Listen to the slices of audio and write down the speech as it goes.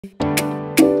It's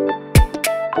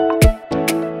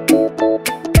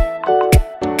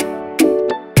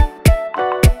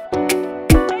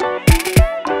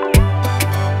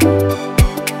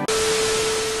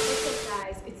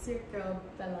your girl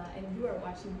Bella, and you are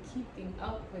watching Keeping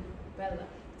Up with Bella.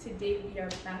 Today we are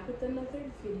back with another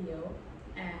video,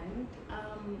 and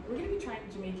we're gonna be trying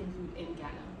Jamaican food in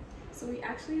Ghana. So we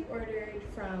actually ordered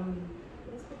from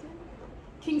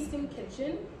Kingston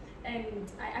Kitchen,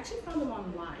 and I actually found them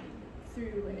online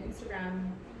through an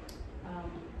Instagram,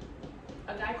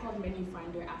 a guy called Menu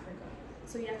Finder Africa.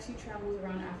 So he actually travels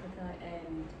around Africa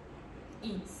and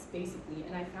eats basically,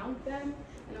 and I found them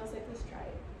and I was like, let's try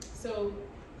it. So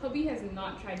hubby has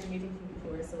not tried Jamaican food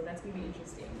before, so that's gonna be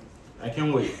interesting. I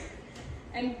can't wait.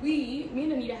 And me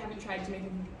and Anita haven't tried Jamaican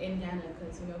food in Ghana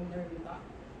because we never even thought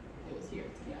it was here,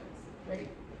 to be honest, right?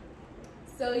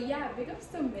 So yeah, big ups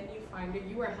to Menu Finder.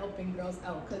 You are helping girls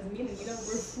out because me and Anita,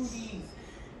 we're foodies.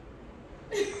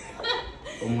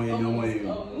 Almost.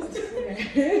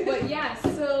 But yeah,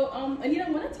 so Anita,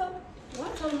 wanna tell them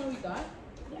what we got?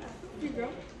 Yeah, you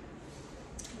girl.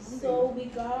 So we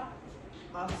got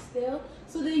oxtail.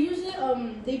 So they usually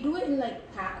they do it in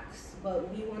like packs, but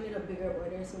we wanted a bigger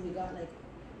order, so we got like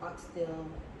oxtail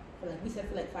for like, we said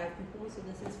for like 5 people. So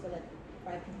this is for like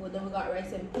 5 people. Then we got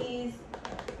rice and peas.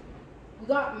 We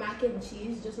got mac and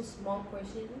cheese, just a small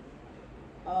portion.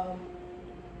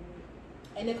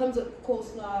 And it comes with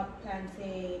coleslaw,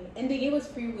 plantain, and they gave us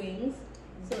free wings.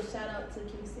 So shout out to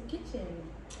Kingston Kitchen.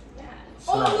 Yeah.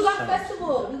 Oh, we got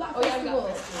festival. We got festival. Yeah, we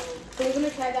got festival. So we're gonna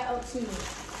try that out too.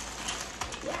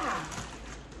 Yeah.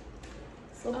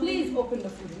 So please open the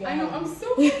food. I know, I'm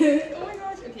so excited. Oh my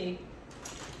gosh. Okay.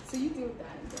 So you deal with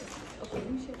that. Okay,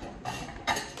 let me share that.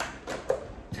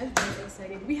 I'm very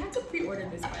excited. We had to pre-order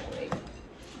this, by the way.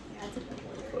 We had to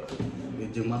pre-order. They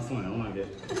do my phone. Oh my god.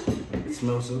 It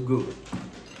smells so good.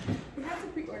 We had to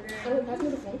pre-order. Oh, pass me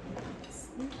the phone.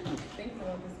 Thank you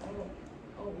about this.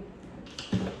 Oh.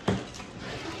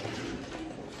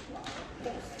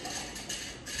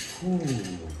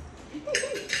 Ooh.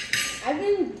 I've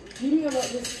been dreaming about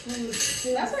this food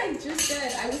since. That's what I just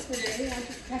said. I whispered it. Hey, I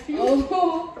just got you.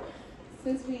 Oh,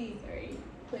 since we Sorry.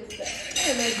 placed that. What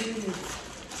am I doing?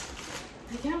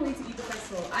 I can't wait to eat the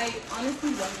festival. I honestly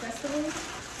love festivals.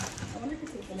 I wonder if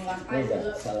it's Oh my gosh, I What is that?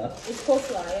 love Salad? It's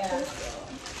coleslaw, yeah.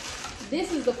 coleslaw. This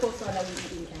is the coleslaw that we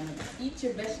eat in Canada. Eat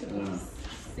your vegetables.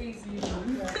 Says you.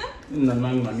 No,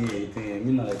 man, money anything.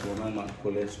 Me not like one man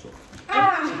cholesterol.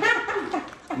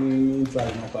 Me try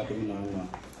my party. Me no.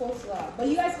 Coleslaw. But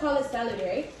you guys call it salad,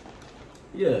 right?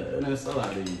 Yeah, and then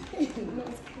salad. No, it's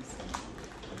coleslaw.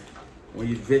 When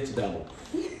you veg down.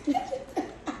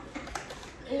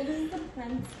 Oh, this is the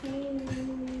plantain.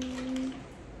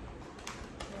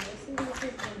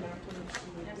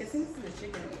 I'm guessing this is the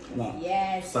chicken. No.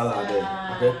 Yes. Salad.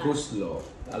 Okay, coleslaw.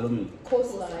 Allow me.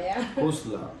 Coleslaw, yeah.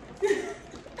 Coleslaw.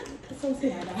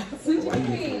 Something like that. Why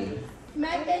you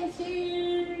Mac and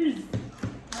cheese.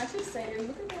 I'm actually excited.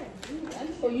 Look at that.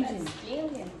 Oh, Eugene.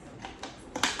 Scallions.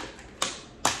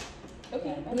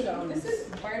 Okay, Yeah, this is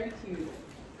barbecue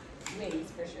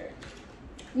wings for sure.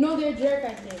 No, they're jerk,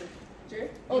 I think.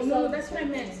 Jerk? Oh, It's no, not that's what I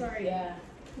meant. jerk. Sorry. Yeah.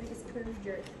 Like it's curly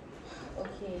jerk.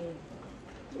 Okay.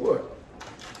 What?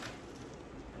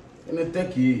 In a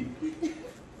turkey.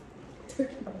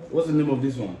 What's the name of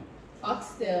this one?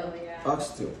 Oxtail. Yeah.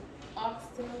 Oxtail.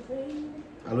 Oxtail wing.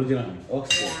 Hello, Jenna.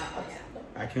 Oxtail. Yeah, oxtail.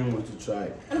 I can't wait to try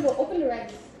it. I'm gonna open the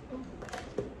rice.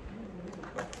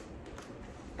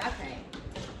 Okay.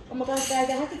 Oh my gosh, guys,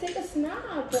 I have to take a snap.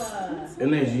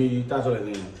 And then you touch all the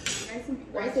thing.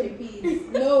 Rice and peas.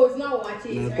 No, it's not watches.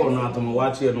 And Rice then and peas.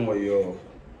 watch here, no your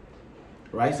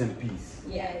rice and peas.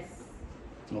 Yes.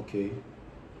 Okay.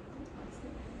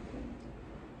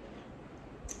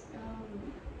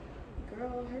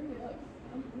 Girl, hurry up.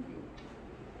 I'm hungry.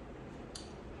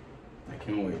 I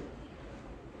can't wait.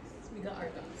 We got our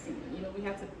ducks. You know, we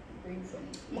have to bring some.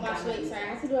 Oh my gosh, wait, sorry, I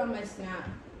have to do it on my snap.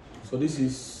 So this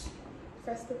is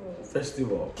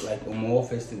festival, like Omo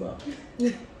festival.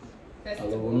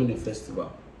 Hello, women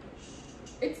festival.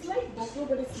 It's like buffalo,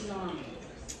 but it's not.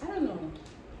 I don't know.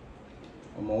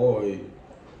 Omo,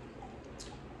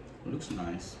 looks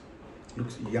nice.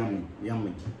 Looks yummy. I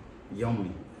hope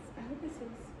it says.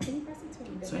 Can you pass it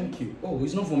to me? Thank you. Oh,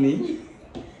 it's not for me.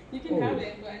 You can have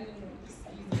it, but I know it's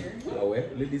easier. Ah, well,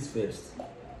 ladies first.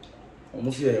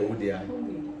 Almost here, would they?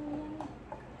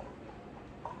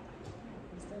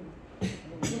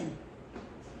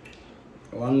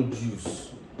 One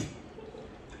juice.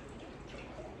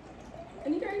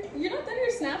 And you're not done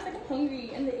your snaps. Like I'm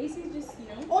hungry, and the AC is just, you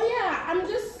know. Oh yeah, I'm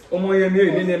just. Omo, you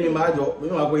need me, my job. You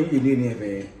know, I'm going to need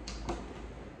anything.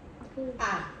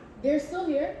 Ah. They're still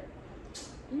here?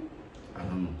 I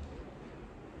don't know.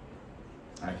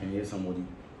 I can hear somebody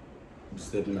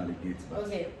stepping at the gate. But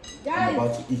Okay. I'm Guys.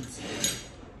 about to eat.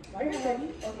 Why are you heavy?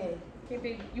 Okay. Okay,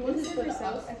 babe, you want to This is serve for the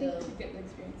yourself? I think oxtail. you get the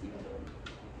experience even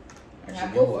though. I Yeah,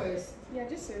 should go get what? first. Yeah,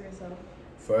 just serve yourself.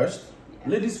 First? Yeah.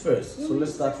 Ladies first. So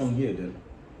let's start from here then.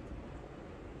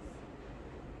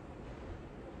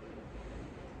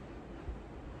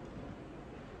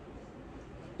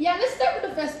 Yeah, let's start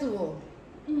with the festival.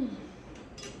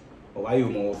 Or why you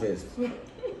more first?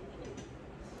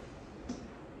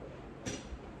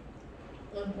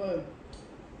 Okay.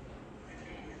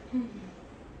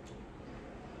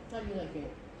 How do you like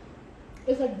it?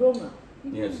 It's like Broma.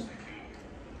 Yes.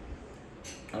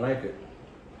 I like it.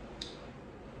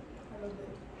 I love it.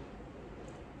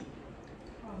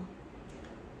 Oh,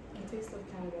 the taste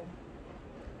of Canada.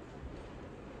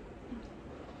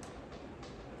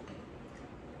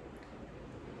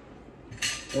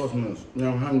 What's nice?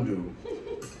 I'm hungry.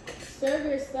 Serve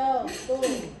yourself. Go.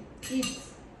 Eat.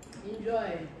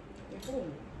 Enjoy. You're full.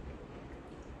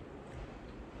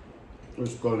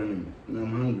 What's calling me?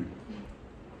 I'm hungry.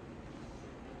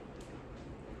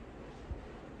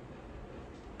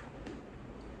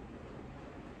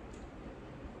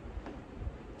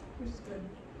 Which is good.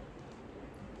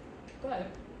 But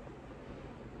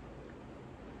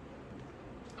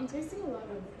I'm tasting a lot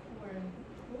of corn.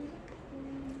 What is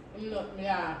it? No,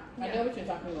 yeah, I Yeah. know what you're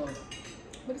talking about.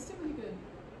 But it's still really good.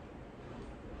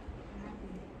 I'm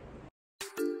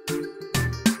happy.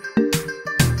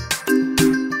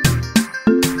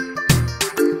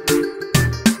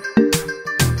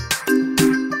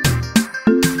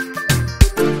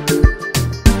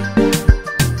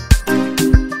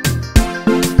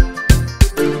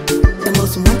 The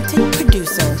most wanted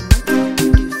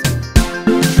producer.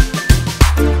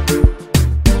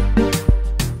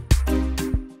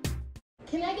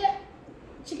 Can I get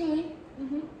chicken wing?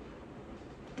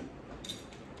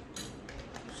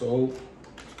 So,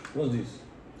 what's this?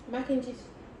 Mac and cheese.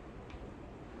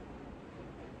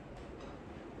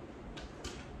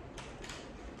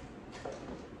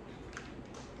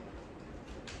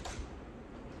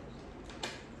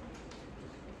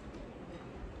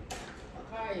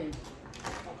 Okay.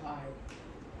 Okay.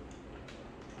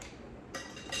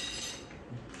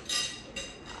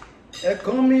 Ẹ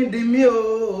kàn mí di mí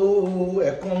o,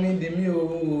 ẹ kàn mí di mí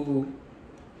o.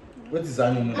 What is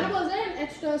onion And noodle? was there an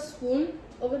extra spoon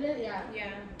over there? Yeah.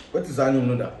 Yeah. What is onion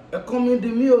noodle? Ẹ kàn mí di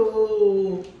mí o.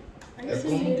 I Ẹ didn't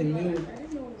kàn mí di know mí o. it was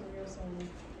a real song.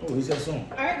 Oh, it's a song.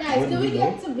 Alright guys, Where did do we we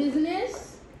get go? to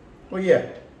business? Oh yeah.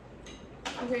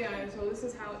 Okay, guys, so this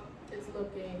is how it's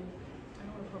looking. I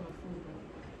don't want to pour my food, but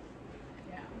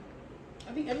yeah.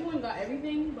 I think everyone got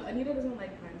everything, but Anita doesn't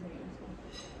like plantain.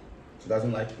 She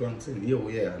doesn't like plantain. Yeah, oh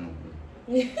yeah, I know.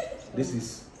 This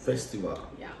is festival.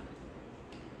 Yeah.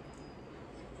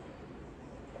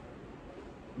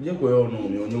 Jẹ́ pé ọ̀nà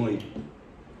mi ò ní wọ̀nyí.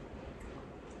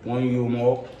 Wọ́n yí ọmọ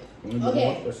wọ́n yí Okay.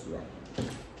 ọmọ festival.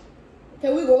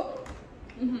 Can we go?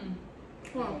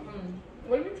 Hold on,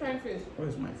 what are we trying first? Where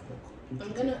is my fork?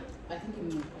 I'm gonna. I think you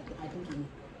need. I think you need.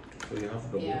 So you have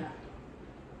double. Yeah.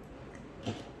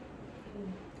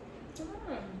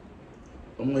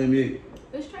 Ọmọ ẹ̀mí.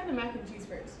 Let's try the mac and cheese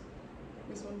first.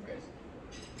 This one first.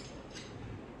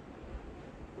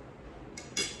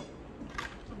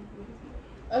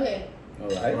 Okay.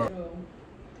 Alright.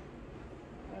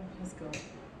 Let's go.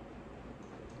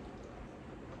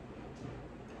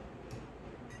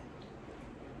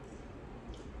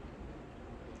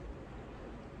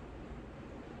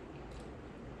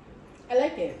 I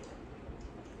like it.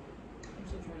 I'm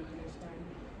still trying to understand.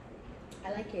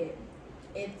 I like it.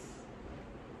 It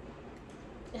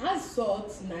has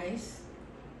salt, nice.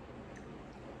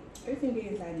 Everything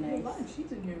is like There's a nice. lot of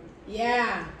cheese in here.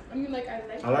 Yeah. I mean, like, I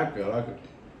like I like it, I like it.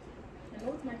 I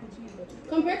know it's mac and cheese, but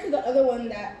Compared to the other one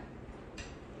that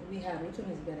we had, which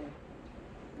one is better?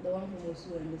 The one from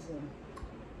Osu and this one.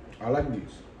 I like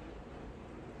this.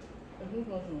 Which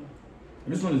one?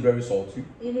 This one is very salty.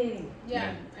 Mm-hmm.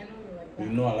 yeah, I know you like that.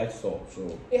 You know I like salt,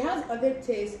 so It has other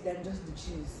taste than just the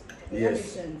cheese. Does Yes.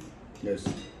 that make sense? yes.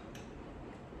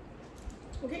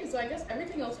 Okay, so I guess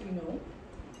everything else we know,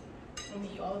 and we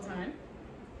eat all the time.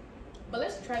 But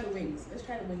let's try the wings. Let's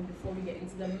try the wings before we get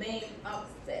into the main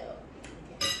upsell.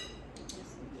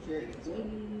 Okay.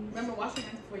 Remember, wash your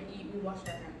hands before you eat. We wash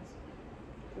our hands.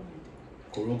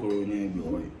 Koro koro ní ẹgbẹ̀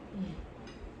ọ̀rẹ́.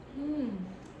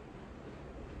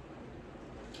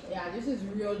 Yeah, this is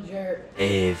real jerk.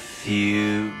 A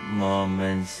few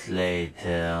moments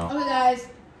later. Okay, guys.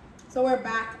 So we're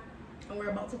back and we're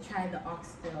about to try the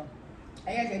oxtail.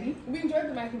 Are you guys ready? We enjoyed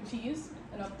the mac and cheese.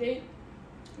 An update.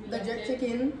 We The loved jerk it.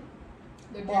 chicken.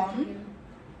 The jerk Bomb. chicken.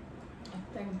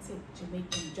 Authentic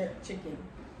Jamaican jerk chicken.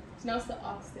 So now it's the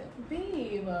oxtail.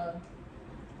 Babe.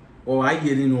 Oh, I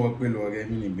get in work below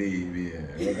again, baby.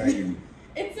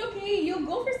 It's okay. You'll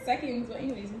go for seconds. But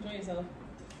anyways, enjoy yourself.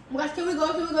 Oh my gosh, can we go?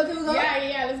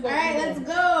 Yeah, let's go. Alright, let's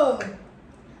go.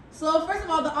 So first of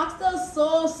all, the oxtail is so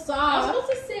I was soft.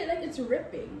 supposed to say it like it's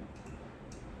ripping.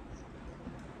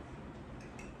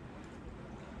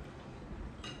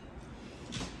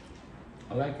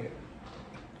 I like it.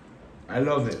 I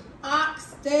love it.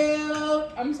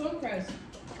 Oxtail. I'm so impressed.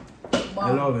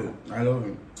 I love it. I love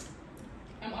it.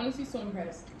 I'm honestly so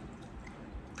impressed.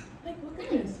 Like, look at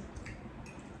this.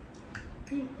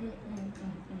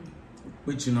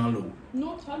 Which you know, look.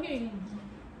 No tugging.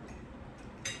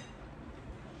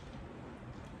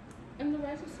 And the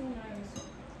rice is so nice.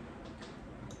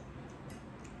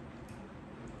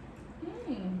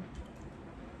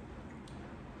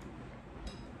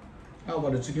 How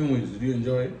about the chicken wings? Did you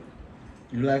enjoy it?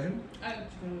 You like it? I love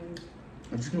chicken wings.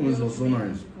 The chicken wings was so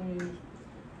nice. Chicken wings.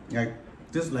 Like,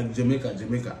 just like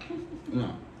Jamaica.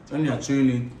 No. When you're chewing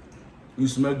it, you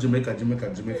smell Jamaica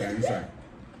inside.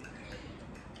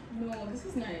 No, this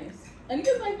is nice. And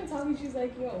because like been talking, she's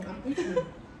like, yo, I'm eating.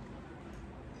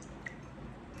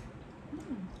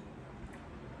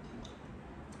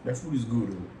 The food is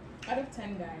good though. Out of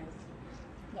 10, guys.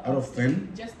 The Out of oxtail.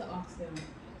 10? Just the oxtail.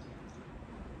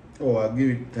 Oh, I'll give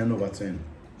it 10 over 10.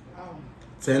 Wow.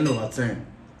 10 over 10.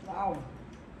 Wow.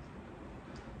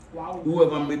 Wow.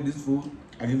 Whoever made this food,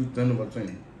 I give it 10 over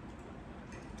 10.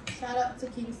 Shout out to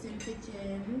Kingston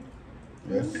Kitchen.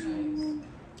 Yes. Nice.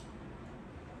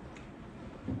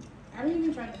 I haven't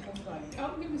even tried the coleslaw yet.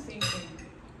 I'll give the same thing.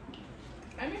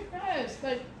 I'm impressed.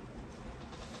 Like,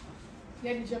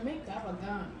 yeah, the Jamaica, but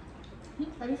gone.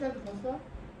 Have you tried the coleslaw?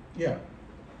 Yeah.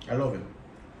 I love it.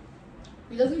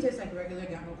 It doesn't taste like regular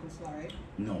Ghana coleslaw, right?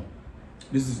 No.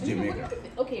 This is And you know, what Jamaica. did you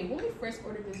think? Okay, when we first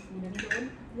ordered this food,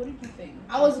 and what did you think?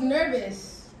 I was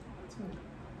nervous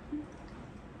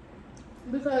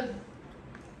because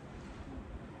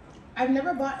I've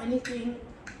never bought anything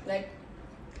like.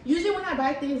 Usually, when I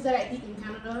buy things that I eat in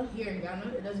Canada, here in Ghana,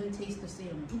 it doesn't taste the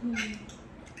same.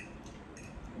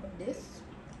 But this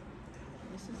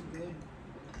is good.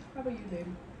 How about you, babe?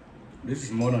 This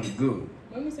is more than good.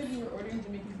 When we said you were ordering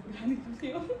Jamaican food, how did you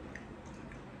feel?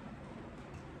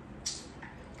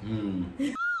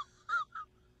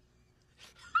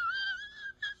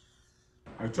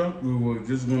 I thought we were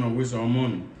just gonna waste our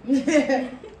money. We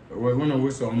were gonna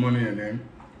waste our money and then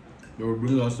they will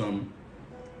bring us some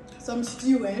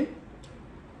stew, eh?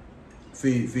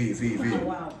 fee. Oh,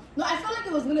 wow. No, I felt like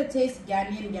it was gonna taste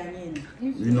Ghanaian.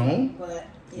 You know? But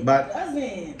it But-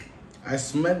 doesn't. I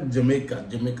smell Jamaica.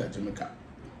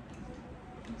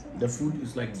 The food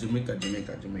is like Jamaica.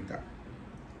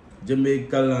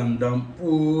 Jamaica land and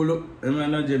pool.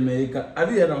 Remember Jamaica?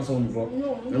 Have you heard that song before?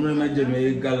 No. Remember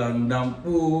Jamaica land and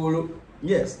pool.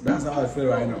 Yes, that's how I feel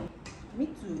right now. Me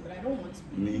too, but I don't want to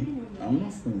be. Me, I'm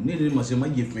not fool. Need must say my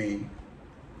gift me.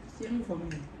 Same for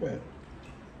me. Well,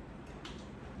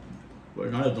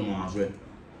 but now I don't know as well.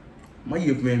 My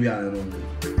gift me, I don't know.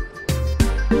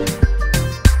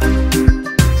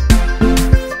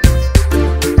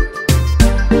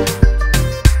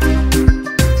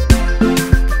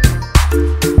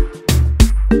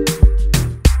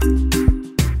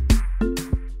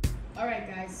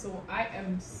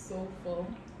 So full,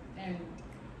 and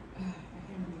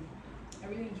I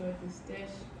really enjoyed this dish.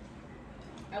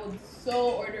 I would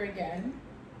so order again,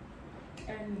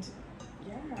 and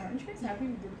yeah, aren't you guys happy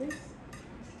we did this?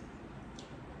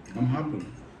 I'm happy.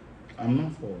 I'm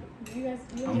not full. You guys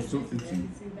I'm still busy, I 15.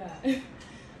 can see that.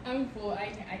 I'm full. I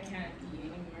can't eat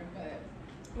anymore, but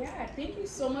yeah, thank you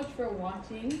so much for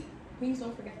watching. Please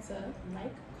don't forget to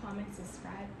like, comment,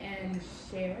 subscribe, and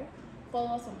share.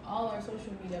 Follow us on all our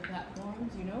social media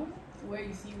platforms. You know, where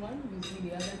you see one, you see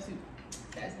the other too.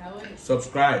 That's how it is.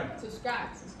 Subscribe. Subscribe.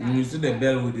 When you see the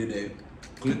bell with it there,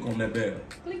 click on the bell.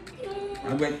 Click.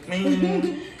 I went,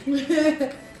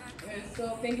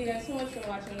 So thank you guys so much for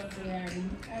watching up to the end.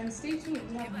 And stay tuned.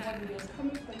 We have more videos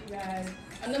coming for you guys.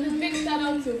 Another big shout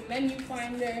out to Menu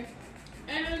Finder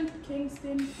and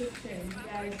Kingston Kitchen. You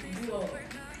guys do all.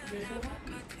 We're so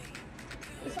happy.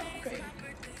 It's all great.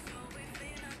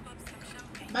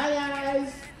 Bye,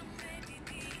 guys.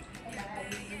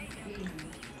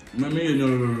 Mami, you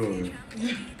know,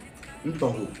 I'm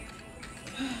talking.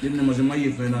 Didn't know my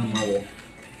friend and my walk.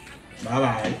 Bye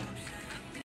bye.